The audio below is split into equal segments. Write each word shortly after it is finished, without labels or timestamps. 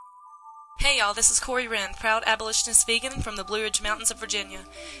Hey y'all, this is Corey Wren, proud abolitionist vegan from the Blue Ridge Mountains of Virginia.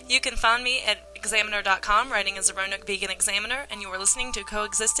 You can find me at Examiner.com, writing as a Roanoke Vegan Examiner, and you are listening to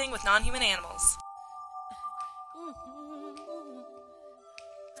Coexisting with Non-Human Animals.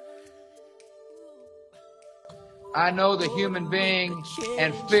 I know the human being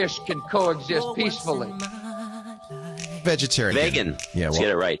and fish can coexist peacefully. Vegetarian. Vegan. Yeah, Let's get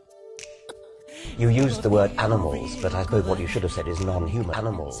it right. You used the word animals, but I suppose what you should have said is non-human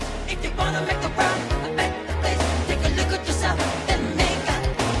animals. If you wanna make the world a better place, take a look at yourself and make a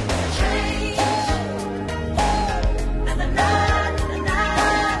change. Na na na na na na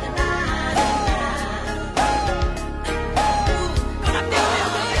na.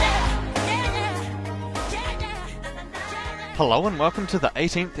 Hello and welcome to the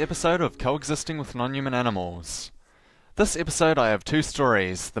 18th episode of Coexisting with Non-Human Animals. This episode I have two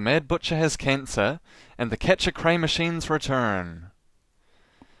stories: The Mad Butcher Has Cancer and The Catch a Cray Machine's Return.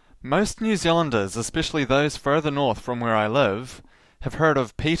 Most New Zealanders, especially those further north from where I live, have heard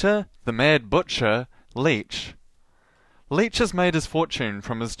of Peter, the Mad Butcher, Leach. Leach has made his fortune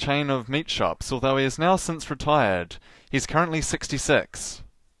from his chain of meat shops, although he has now since retired. He's currently 66.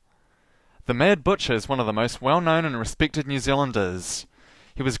 The Mad Butcher is one of the most well-known and respected New Zealanders.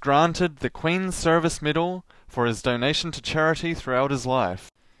 He was granted the Queen's Service Medal for his donation to charity throughout his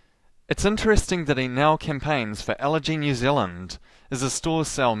life. It's interesting that he now campaigns for Allergy New Zealand, as his stores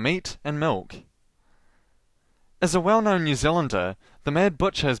sell meat and milk. As a well-known New Zealander, the Mad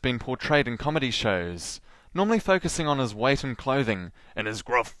Butcher has been portrayed in comedy shows, normally focusing on his weight and clothing and his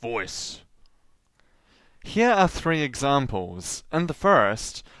gruff voice. Here are three examples. In the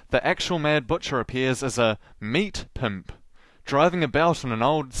first, the actual Mad Butcher appears as a meat pimp, driving about in an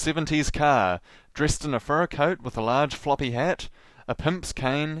old 70s car, dressed in a fur coat with a large floppy hat, a pimp's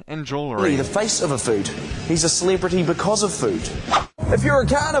cane, and jewellery. The face of a food. He's a celebrity because of food. If you're a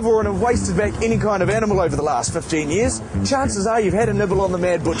carnivore and have wasted back any kind of animal over the last 15 years, chances are you've had a nibble on the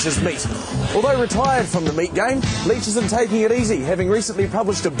Mad Butcher's meat. Although retired from the meat game, Leach isn't taking it easy, having recently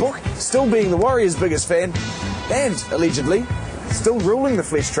published a book, still being the Warriors' biggest fan, and, allegedly, still ruling the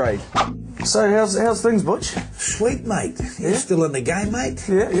flesh trade. So how's things, Butch? Sweet, mate. You're still in the game, mate?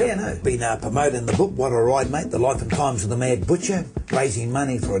 Yeah. No. Been promoting the book, What a Ride, mate, The Life and Times of the Mad Butcher, raising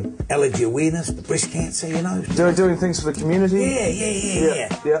money for allergy awareness, for breast cancer, you know. Doing things for the community? Yeah.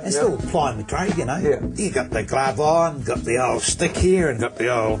 And still applying the trade, you know. Yeah. You got the glove on, got the old stick here, and got the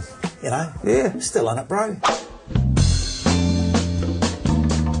old, you know. Yeah. Still on it, bro.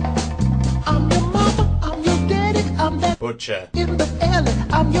 I'm your mama, I'm your daddy, I'm that Butcher. in the alley.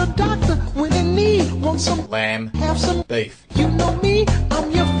 I'm your doctor when in need. Want some Lamb. have some Beef. You know me, I'm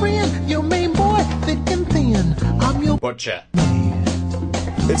your friend, your main boy, thick and thin. I'm your Butcher.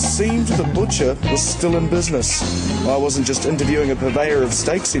 It seemed the butcher was still in business. I wasn't just interviewing a purveyor of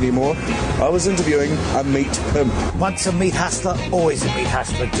steaks anymore. I was interviewing a meat pimp. Once a meat hustler, always a meat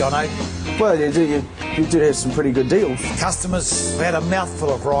hustler, Jono. Well, you do have some pretty good deals. Customers have had a mouthful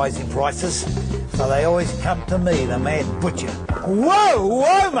of rising prices, so they always come to me, the Mad Butcher.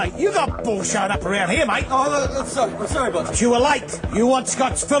 Whoa, mate, you got bull showing up around here, mate. Oh, sorry, But you were late. You want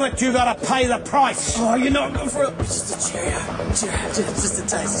Scott's fillet, you got to pay the price. Oh, you're not going for just a chair. Just a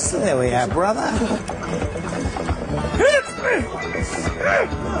taste. There we are, brother.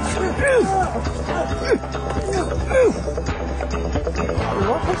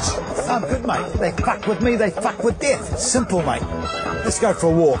 I'm good, mate. They fuck with me, they fuck with death. Simple, mate. Let's go for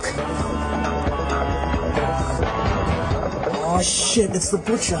a walk. Oh, shit, it's the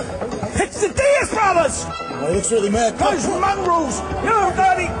butcher. It's the Diaz brothers! Oh, he looks really mad. Those mongrels! You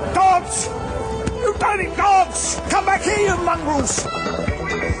dirty dogs! You dirty dogs! Come back here, you mongrels!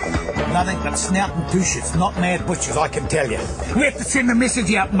 Nothing but snout and douche. It's not Mad Butchers, I can tell you. We have to send a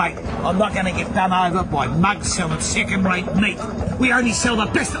message out, mate. I'm not going to get done over by mugs selling second-rate meat. We only sell the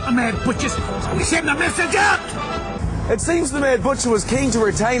best at the Mad Butchers, so we send the message out! It seems the Mad Butcher was keen to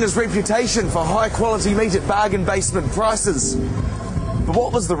retain his reputation for high-quality meat at bargain basement prices. But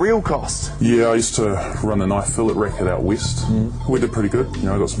what was the real cost? Yeah, I used to run a knife fillet racket out west. We did pretty good. You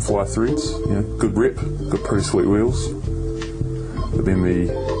know, I got some fly threads, good rep, got pretty sweet wheels. But then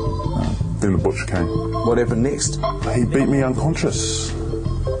the butcher came. What happened next? He beat me unconscious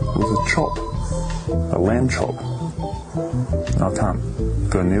with a chop, a lamb chop. I can't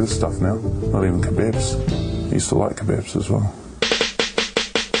go near the stuff now, not even kebabs. I used to like kebabs as well.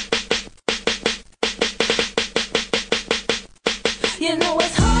 You know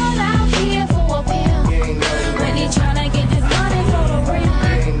it's hard out here for a pimp when he tryna get his money for the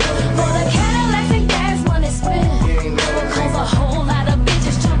rent, for the Cadillacs and gas money spent, cause a whole lot of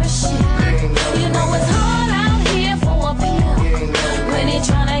bitches jumping shit. You know it's hard out here for a pimp when he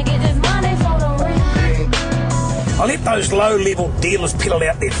tryna get his money let those low-level dealers peddle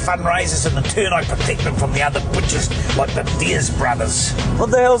out their fundraisers, and in turn I protect them from the other butchers like the Diaz brothers.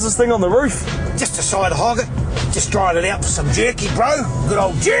 What the hell's this thing on the roof? Just a side hogget. Just dried it out for some jerky, bro. Good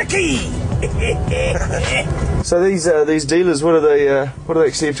old jerky! So these dealers, what do they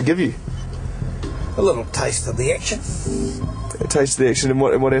actually have to give you? A little taste of the action. A taste of the action, and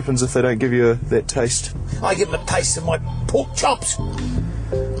what happens if they don't give you that taste? I give them a taste of my pork chops.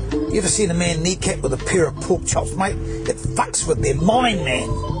 You ever seen a man kneecap with a pair of pork chops, mate? It fucks with their mind, man.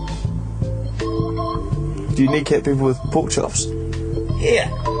 Do you kneecap people with pork chops? Yeah.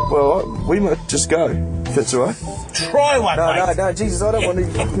 Well, we might just go, if that's all right. Try one, mate. No, Jesus, I don't want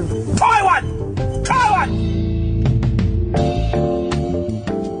to... Try one! Try one!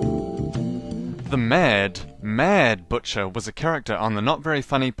 The Mad Butcher was a character on the not very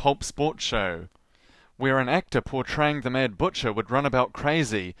funny Pulp Sports show, where an actor portraying the Mad Butcher would run about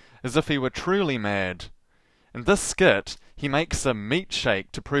crazy as if he were truly mad. In this skit, he makes a meat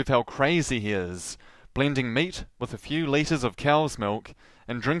shake to prove how crazy he is, blending meat with a few litres of cow's milk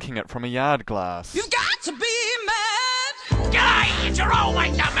and drinking it from a yard glass. You got to be mad! G'day, it's your old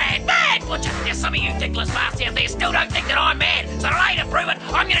mate, the Mad Butcher! There's some of you dickless bastards out there still don't think that I'm mad, so to lay to prove it,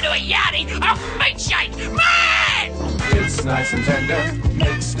 I'm gonna do a yardie of meat shake! Mad! It's nice and tender,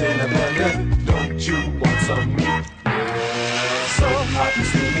 mixed in a blender. Don't you want some meat? So hot and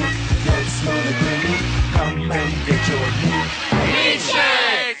steamy, get smooth and creamy. Come and get your meat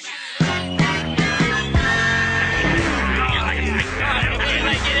shake!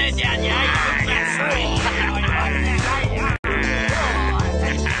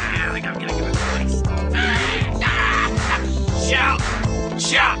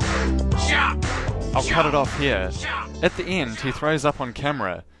 I'll cut it off here. At the end, he throws up on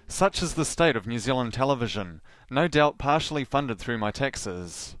camera, "Such is the state of New Zealand television, no doubt partially funded through my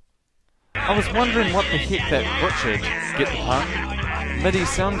taxes." I was wondering what the heck that butchered, get the pun, MIDI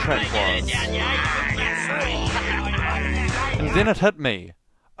soundtrack was. And then it hit me.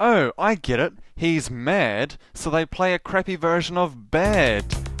 Oh, I get it. He's mad, so they play a crappy version of bad.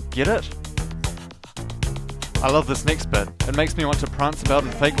 Get it? I love this next bit. It makes me want to prance about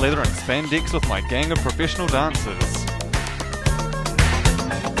in fake leather and spandex with my gang of professional dancers.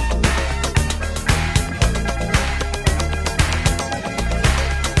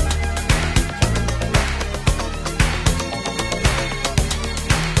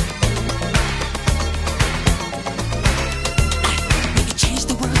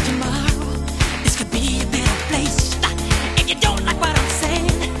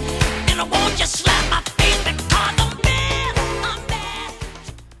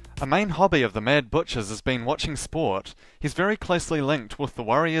 A main hobby of the Mad Butchers has been watching sport. He's very closely linked with the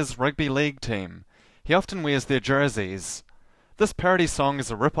Warriors rugby league team. He often wears their jerseys. This parody song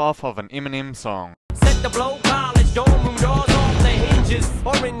is a rip-off of an Eminem song. Set the blow, college, dorm room doors off the hinges.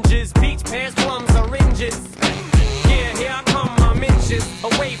 Oranges, peach pears, plums, oranges. Yeah, here I come, I'm inches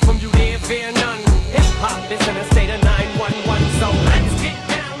away from you, there fear none. Hip-hop is in a state of 911, so let's get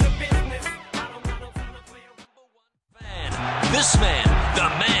down to business. This man, the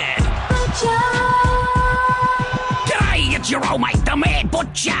Mad G'day, it's your old mate, the Mad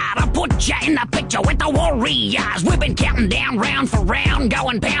Butcher. The butcher in the picture with the Warriors. We've been counting down round for round,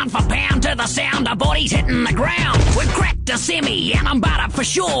 going pound for pound to the sound of bodies hitting the ground. We've cracked a semi, and I'm buttered for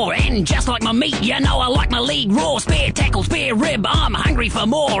sure. And just like my meat, you know I like my league raw. Spare tackle, spare rib, I'm hungry for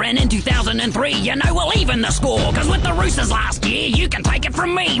more. And in 2003, you know we'll even the score. Cause with the Roosters last year, you can take it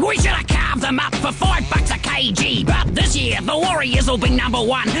from me. We should have carved them up for $5 a kg. But this year, the Warriors will be number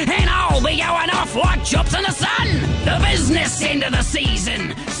one. And I'll be going off like chops in the sun. The business end of the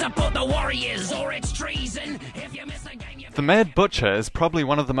season. Support the Warriors or it's treason. If you miss a game, The Mad Butcher is probably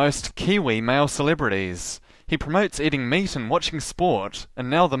one of the most Kiwi male celebrities. He promotes eating meat and watching sport, and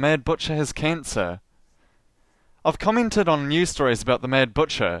now the Mad Butcher has cancer. I've commented on news stories about the Mad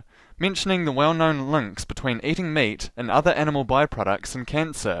Butcher, mentioning the well-known links between eating meat and other animal byproducts and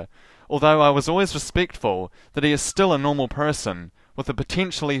cancer, although I was always respectful that he is still a normal person with a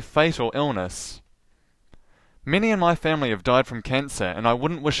potentially fatal illness. Many in my family have died from cancer, and I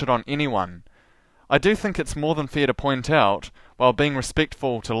wouldn't wish it on anyone. I do think it's more than fair to point out, while being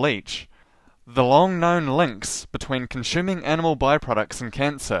respectful to Leach, the long-known links between consuming animal byproducts and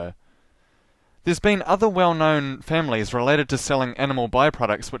cancer. There's been other well-known families related to selling animal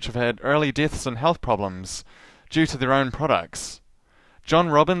byproducts which have had early deaths and health problems due to their own products. John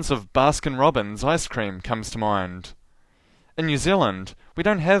Robbins of Baskin Robbins ice cream comes to mind. In New Zealand, we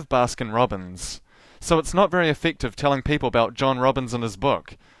don't have Baskin Robbins, so it's not very effective telling people about John Robbins and his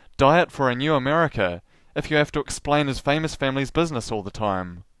book, Diet for a New America, if you have to explain his famous family's business all the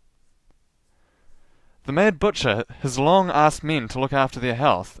time. The Mad Butcher has long asked men to look after their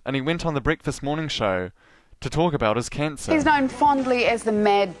health, and he went on the Breakfast Morning Show to talk about his cancer. He's known fondly as the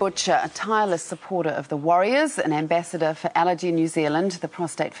Mad Butcher, a tireless supporter of the Warriors, an ambassador for Allergy New Zealand, the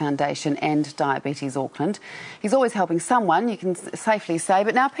Prostate Foundation and Diabetes Auckland. He's always helping someone, you can safely say,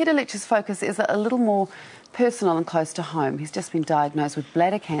 but now Peter Lecter's focus is a little more personal and close to home. He's just been diagnosed with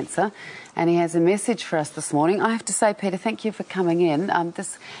bladder cancer and he has a message for us this morning. I have to say, Peter, thank you for coming in.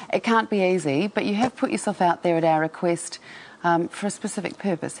 It can't be easy, but you have put yourself out there at our request for a specific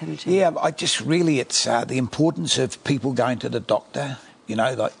purpose, haven't you? Yeah, it's the importance of people going to the doctor. You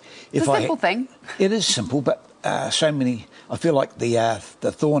know, like it's a simple thing. It is simple, but so many. I feel like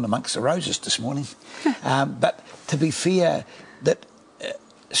the thorn amongst the roses this morning. But to be fair, that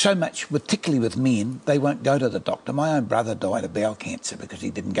so much, particularly with men, they won't go to the doctor. My own brother died of bowel cancer because he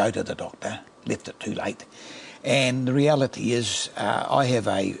didn't go to the doctor, left it too late. And the reality is, I have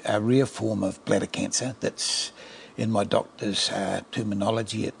a rare form of bladder cancer that's, in my doctor's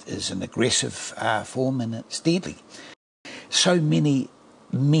terminology, it is an aggressive form and it's deadly. So many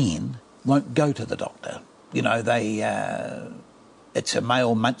men won't go to the doctor. You know, it's a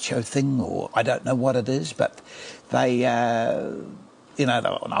male macho thing, or I don't know what it is, but they,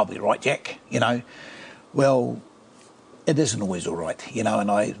 I'll be right, Jack, Well, it isn't always all right,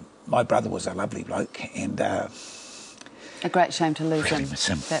 and my brother was a lovely bloke and... a great shame to lose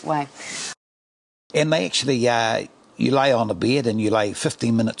him that way. And they actually, you lay on a bed and you lay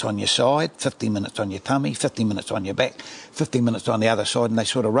 15 minutes on your side, 15 minutes on your tummy, 15 minutes on your back, 15 minutes on the other side, and they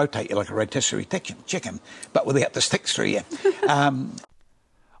sort of rotate you like a rotisserie chicken, but without the sticks through you.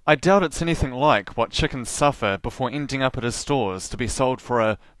 I doubt it's anything like what chickens suffer before ending up at his stores to be sold for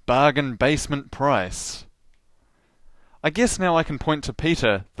a bargain basement price. I guess now I can point to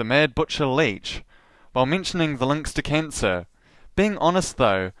Peter, the Mad Butcher Leach, while mentioning the links to cancer. Being honest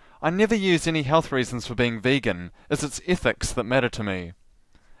though, I never use any health reasons for being vegan, as it's ethics that matter to me.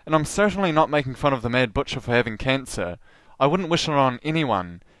 And I'm certainly not making fun of the Mad Butcher for having cancer. I wouldn't wish it on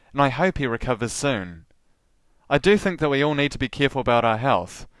anyone, and I hope he recovers soon. I do think that we all need to be careful about our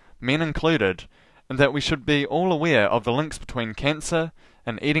health, men included, and that we should be all aware of the links between cancer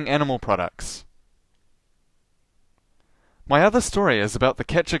and eating animal products. My other story is about the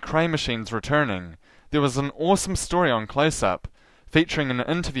Catch-A-Cray machines returning. There was an awesome story on Close Up, featuring an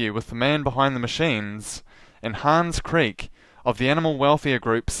interview with the man behind the machines and Hans Creek of the animal welfare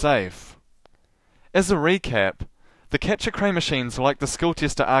group SAFE. As a recap, the Catch-A-Cray machines are like the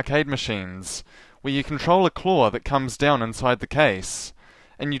Skill-Tester arcade machines, where you control a claw that comes down inside the case,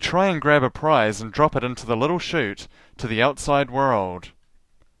 and you try and grab a prize and drop it into the little chute to the outside world.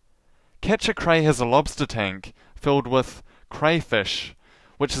 Catch-A-Cray has a lobster tank filled with crayfish,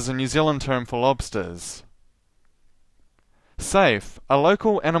 which is a New Zealand term for lobsters. SAFE, a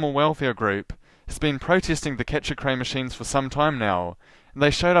local animal welfare group, has been protesting the Catch-A-Cray machines for some time now, and they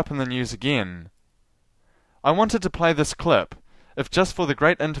showed up in the news again. I wanted to play this clip, if just for the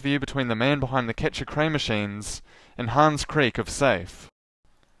great interview between the man behind the Catch-A-Cray machines and Hans Creek of SAFE.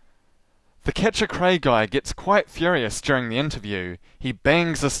 The Catch-A-Cray guy gets quite furious during the interview. He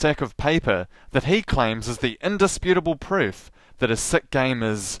bangs a stack of paper that he claims is the indisputable proof that his sick game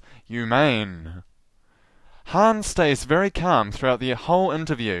is humane. Hans stays very calm throughout the whole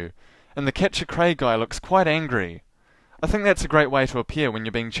interview, and the Catch-A-Cray guy looks quite angry. I think that's a great way to appear when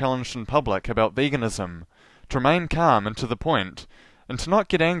you're being challenged in public about veganism, to remain calm and to the point, and to not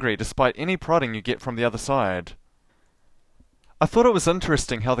get angry despite any prodding you get from the other side. I thought it was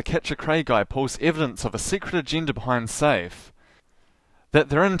interesting how the Catch-A-Cray guy pulls evidence of a secret agenda behind SAFE, that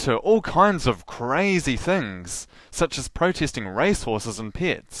they're into all kinds of crazy things, such as protesting racehorses and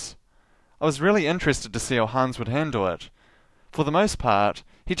pets. I was really interested to see how Hans would handle it. For the most part,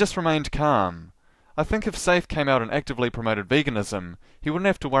 he just remained calm. I think if SAFE came out and actively promoted veganism, he wouldn't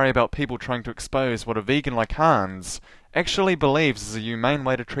have to worry about people trying to expose what a vegan like Hans actually believes is a humane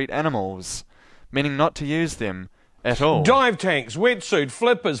way to treat animals, meaning not to use them at all. Dive tanks, wetsuit,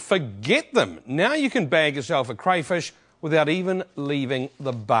 flippers, forget them. Now you can bag yourself a crayfish without even leaving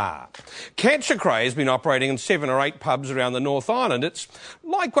the bar. Catch-A-Cray has been operating in 7 or 8 pubs around the North Island. It's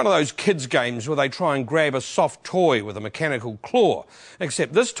like one of those kids' games where they try and grab a soft toy with a mechanical claw,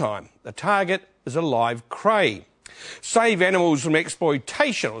 except this time the target is a live cray. Save Animals from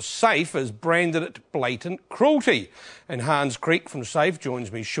Exploitation, or SAFE, has branded it blatant cruelty. And Hans Creek from SAFE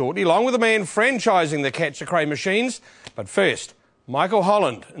joins me shortly, along with the man franchising the Catch-A-Cray machines. But first, Michael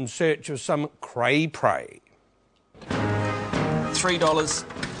Holland in search of some cray prey. $3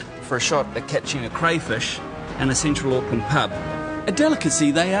 for a shot at catching a crayfish in a central Auckland pub. A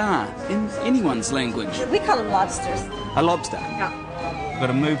delicacy they are, in anyone's language. We call them lobsters. A lobster? Yeah. Got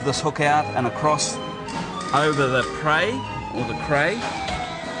to move this hook out and across over the prey, or the cray.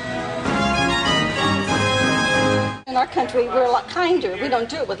 In our country, we're a lot kinder. We don't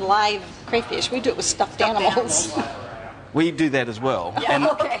do it with live crayfish. We do it with stuffed animals. We do that as well.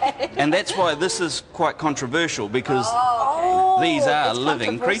 And that's why this is quite controversial, because these are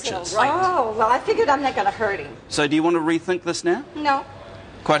living creatures. Oh, well, I figured I'm not going to hurt him. So do you want to rethink this now? No.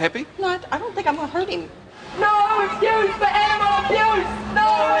 Quite happy? No, I don't think I'm going to hurt him. No excuse for animal abuse!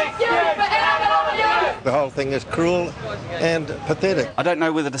 No excuse for animal abuse! The whole thing is cruel and pathetic. I don't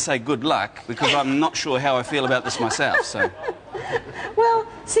know whether to say good luck, because I'm not sure how I feel about this myself, so... Well,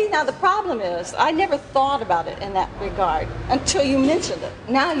 see, now the problem is, I never thought about it in that regard until you mentioned it.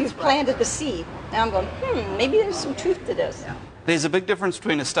 Now you've planted the seed. Now I'm going, maybe there's some truth to this. There's a big difference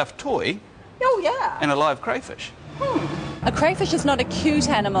between a stuffed toy and a live crayfish. A crayfish is not a cute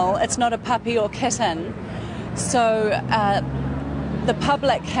animal. It's not a puppy or kitten. So the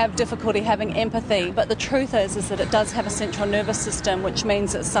public have difficulty having empathy, but the truth is that it does have a central nervous system, which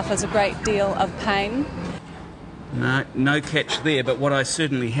means it suffers a great deal of pain. No catch there, but what I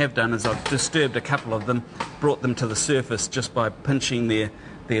certainly have done is I've disturbed a couple of them, brought them to the surface just by pinching their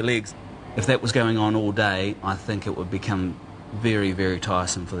legs. If that was going on all day, I think it would become very, very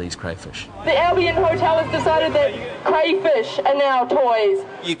tiresome for these crayfish. The Albion Hotel has decided that crayfish are now toys.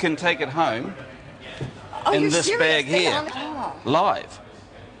 You can take it home in this bag here, live.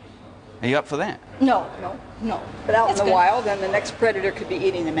 Are you up for that? No. But out That's in the good. wild, then the next predator could be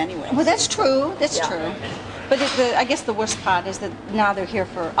eating them anyway. Well, that's true. That's true. But I guess the worst part is that now they're here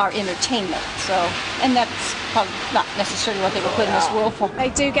for our entertainment. So, and that's probably not necessarily what they were put in this world for. They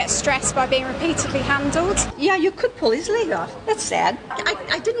do get stressed by being repeatedly handled. Yeah, you could pull his leg off. That's sad.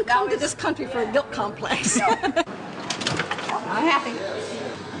 I didn't come to this country for a guilt complex. I'm happy.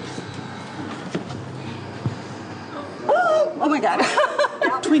 Oh my God.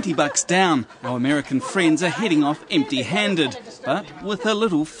 $20 down. Our American friends are heading off empty-handed, but with a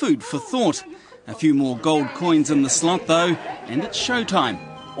little food for thought. A few more gold coins in the slot, though, and it's showtime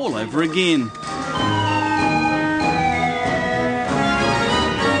all over again.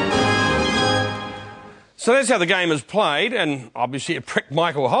 So that's how the game is played, and obviously it pricked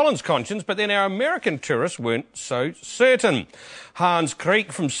Michael Holland's conscience, but then our American tourists weren't so certain. Hans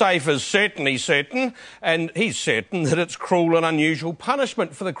Creek from SAFE is certainly certain, and he's certain that it's cruel and unusual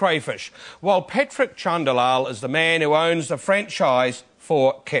punishment for the crayfish, while Patrick Chandalal is the man who owns the franchise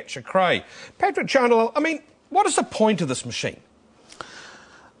for Catch a Cray. Patrick Chandalal, I mean, what is the point of this machine?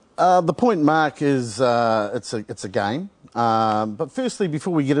 The point, Mark, is it's a game. But firstly,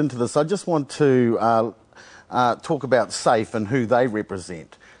 before we get into this, I just want to talk about SAFE and who they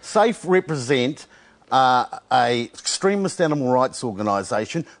represent. SAFE represent a extremist animal rights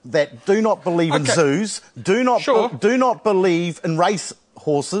organisation that do not believe in zoos, do not believe in race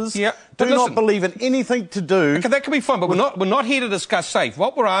horses, do not believe in anything to do... Okay, that can be fine, but we're not here to discuss SAFE.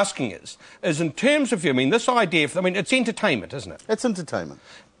 What we're asking is in terms of, this idea, it's entertainment, isn't it? It's entertainment.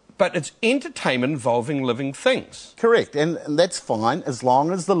 But it's entertainment involving living things. Correct, and that's fine as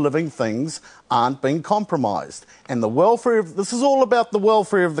long as the living things aren't being compromised. And the welfare of... This is all about the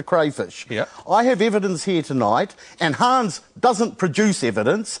welfare of the crayfish. Yeah. I have evidence here tonight, and Hans doesn't produce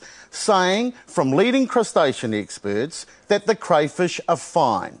evidence, saying from leading crustacean experts that the crayfish are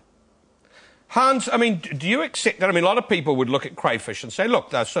fine. Hans, do you accept that? A lot of people would look at crayfish and say, look,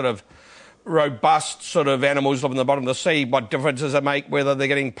 they're sort of robust sort of animals living in the bottom of the sea. What difference does it make whether they're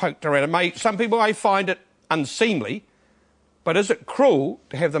getting poked around? Some people may find it unseemly, but is it cruel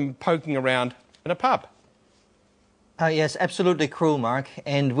to have them poking around in a pub? Yes, absolutely cruel, Mark.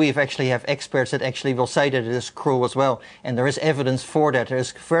 And we actually have experts that actually will say that it is cruel as well. And there is evidence for that.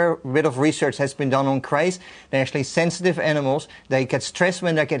 There's a fair bit of research has been done on crays. They're actually sensitive animals. They get stressed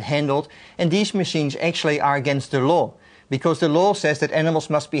when they get handled. And these machines actually are against the law, because the law says that animals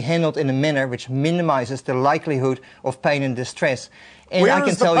must be handled in a manner which minimizes the likelihood of pain and distress. And Where I can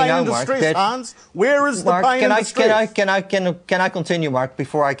is the tell pain you now, and Mark, distress, that Hans? Where is the Mark, pain and distress? Can I continue, Mark,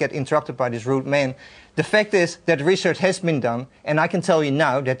 before I get interrupted by this rude man? The fact is that research has been done, and I can tell you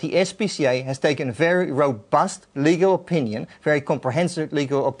now that the SPCA has taken a very robust legal opinion, very comprehensive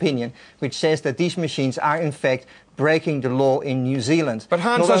legal opinion, which says that these machines are in fact breaking the law in New Zealand. But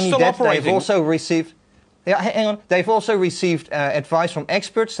Hans, not they're only still that, operating. they've also received... Yeah, hang on. They've also received advice from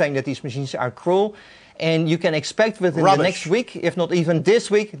experts saying that these machines are cruel. And you can expect within the next week, if not even this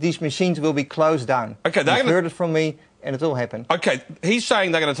week, these machines will be closed down. Okay, You've heard it from me, and it will happen. Okay, he's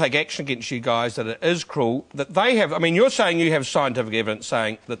saying they're going to take action against you guys, that it is cruel, that they have... you're saying you have scientific evidence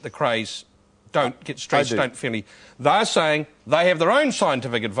saying that the crays don't get stressed, don't feel any... They're saying they have their own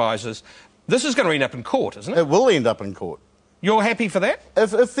scientific advisors. This is going to end up in court, isn't it? It will end up in court. You're happy for that?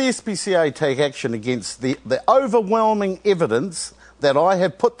 If the SPCA take action against the overwhelming evidence that I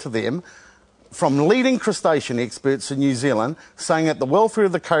have put to them from leading crustacean experts in New Zealand saying that the welfare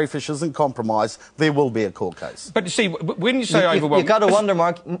of the crayfish isn't compromised, there will be a court case. But you see, when you say overwhelming... You've got to wonder,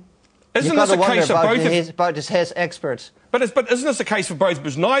 Mark... Isn't this a case of both about his experts? But isn't this a case for both?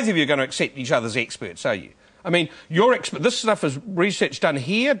 Because neither of you are going to accept each other's experts, are you? I mean, this stuff is research done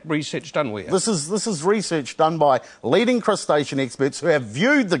here, research done where? This is research done by leading crustacean experts who have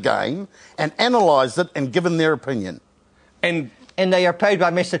viewed the game and analysed it and given their opinion. And they are paid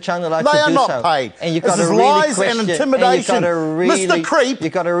by Mr. Chandler to do so. They are not paid. And you've this got to is really lies question, and intimidation. Mr. Creep,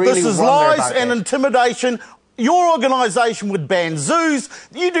 this is lies and intimidation. Your organisation would ban zoos.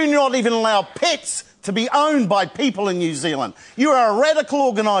 You do not even allow pets to be owned by people in New Zealand. You are a radical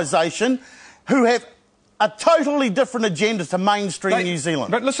organisation who have a totally different agenda to mainstream New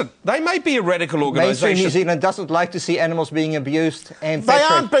Zealand. But listen, they may be a radical organisation. Mainstream New Zealand doesn't like to see animals being abused. And they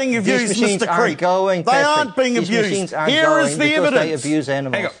aren't being abused, Mr. Creek. They aren't being abused. Here is the evidence. They abuse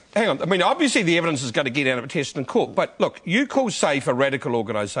animals. Hang on. I mean, obviously the evidence is going to get out of a test in court. But look, you call SAFE a radical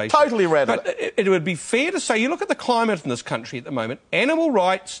organisation. Totally radical. But it would be fair to say, you look at the climate in this country at the moment, animal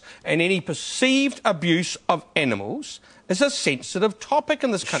rights and any perceived abuse of animals is a sensitive topic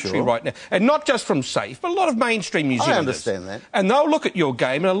in this country right now. And not just from SAFE, but a lot of mainstream New Zealanders. I understand that. And they'll look at your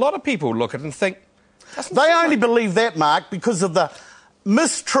game, and a lot of people look at it and think... They only believe that, Mark, because of the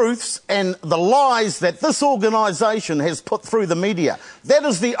mistruths and the lies that this organisation has put through the media. That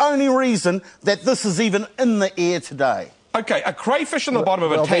is the only reason that this is even in the air today. OK, a crayfish on the bottom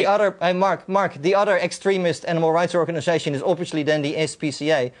of a tank... Mark, the other extremist animal rights organisation is obviously then the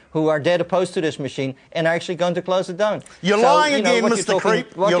SPCA, who are dead opposed to this machine and are actually going to close it down. You're lying again, Mr.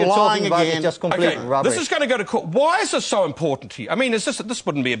 Creep. You're lying again. Is just complete rubbish. This is going to go to court. Why is this so important to you? I mean, this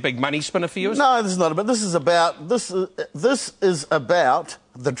wouldn't be a big money spinner for you, is it? No, this is not. But this is about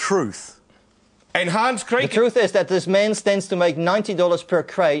the truth. And Hans Creek... The truth is that this man stands to make $90 per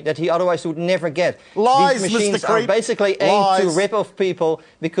crate that he otherwise would never get. Lies, these machines Mr. Creep. are basically aimed to rip off people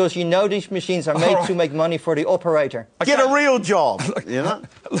because you know these machines are made to make money for the operator. Get a real job, you know?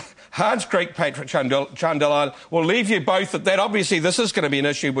 Hans Creek, Patrick Chandler, we'll leave you both at that. Obviously, this is going to be an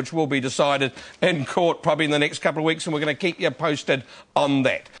issue which will be decided in court probably in the next couple of weeks, and we're going to keep you posted on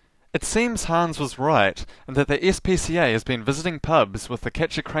that. It seems Hans was right, and that the SPCA has been visiting pubs with the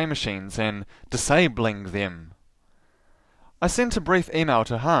Catch Cray machines and disabling them. I sent a brief email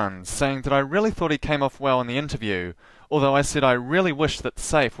to Hans saying that I really thought he came off well in the interview, although I said I really wish that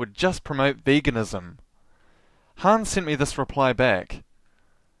SAFE would just promote veganism. Hans sent me this reply back.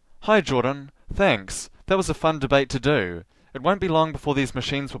 Hi Jordan, thanks, that was a fun debate to do. It won't be long before these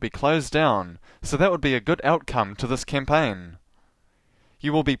machines will be closed down, so that would be a good outcome to this campaign.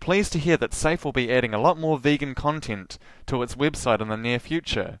 You will be pleased to hear that SAFE will be adding a lot more vegan content to its website in the near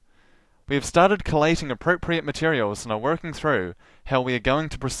future. We have started collating appropriate materials and are working through how we are going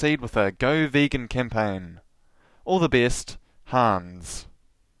to proceed with a Go Vegan campaign. All the best, Hans.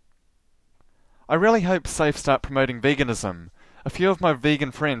 I really hope SAFE start promoting veganism. A few of my vegan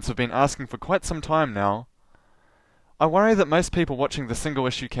friends have been asking for quite some time now. I worry that most people watching the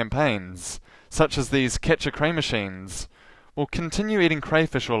single-issue campaigns, such as these Catch Cray machines, will continue eating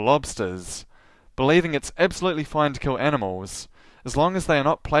crayfish or lobsters, believing it's absolutely fine to kill animals, as long as they are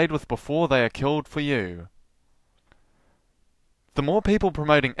not played with before they are killed for you. The more people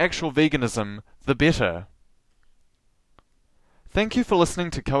promoting actual veganism, the better. Thank you for listening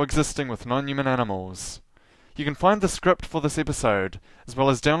to Coexisting with Non-Human Animals. You can find the script for this episode, as well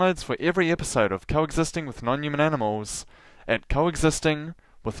as downloads for every episode of Coexisting with Non-Human Animals, at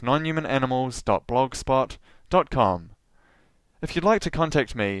coexistingwithnonhumananimals.blogspot.com. If you'd like to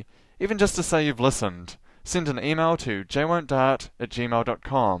contact me, even just to say you've listened, send an email to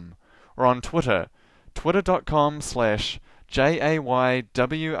jaywon'tdart@gmail.com or on Twitter,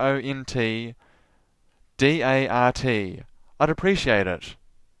 twitter.com/JAYWONTDART. I'd appreciate it.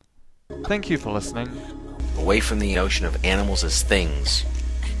 Thank you for listening. Away from the notion of animals as things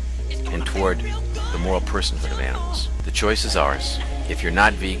and toward the moral personhood of animals. The choice is ours. If you're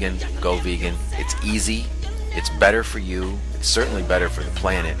not vegan, go vegan. It's easy. It's better for you. It's certainly better for the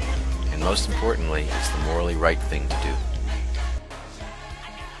planet. And most importantly, it's the morally right thing to do.